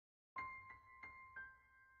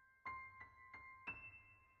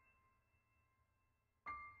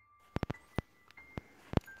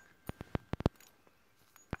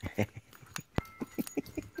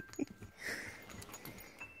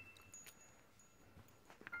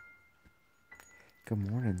Good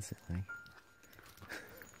morning, Silly.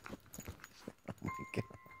 Oh my god.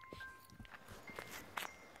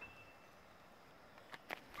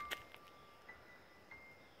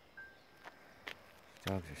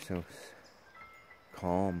 Dogs are so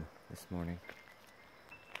calm this morning.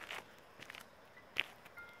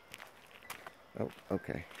 Oh,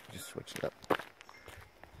 okay. Just switch it up.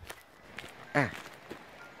 Ah!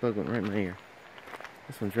 Bug went right in my ear.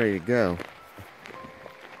 This one's ready to go.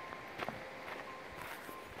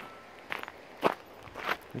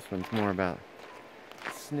 This one's more about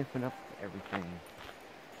sniffing up everything.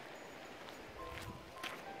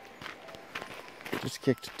 Just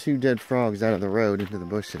kicked 2 dead frogs out of the road into the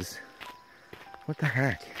bushes. What the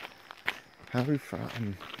heck? How do we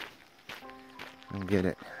find? I don't get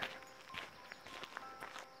it.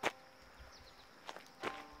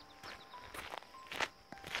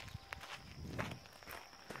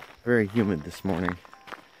 Very humid this morning.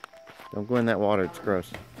 Don't go in that water, it's gross.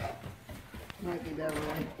 Might be that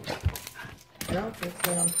way. No, it's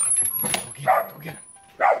down. Go get him, go get him.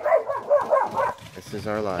 This is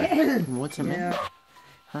our life. What's the matter?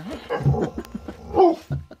 Huh? What?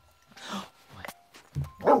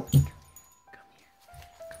 Come here. Come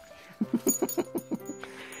here.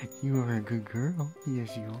 You are a good girl.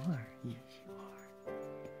 Yes, you are. Yes, you are.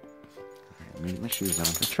 Alright, let me get my shoes on.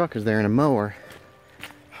 The truck is there in a mower.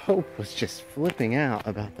 Hope was just flipping out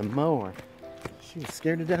about the mower. She was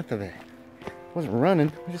scared to death of it. Wasn't running,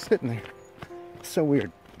 was just sitting there. So weird.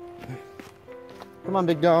 Come on,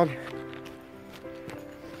 big dog.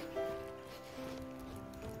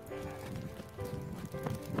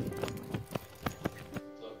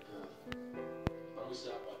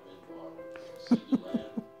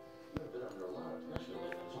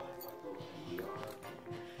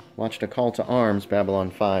 Watched A Call to Arms, Babylon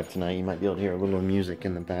 5 tonight. You might be able to hear a little music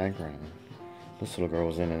in the background. This little girl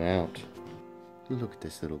was in and out. Look at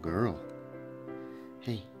this little girl.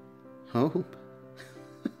 Hey, Hope.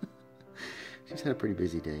 She's had a pretty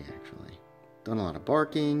busy day, actually. Done a lot of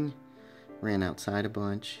barking. Ran outside a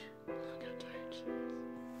bunch. Look how tired she is.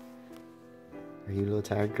 Are you a little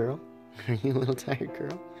tired, girl? Are you a little tired,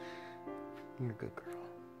 girl? You're a good girl.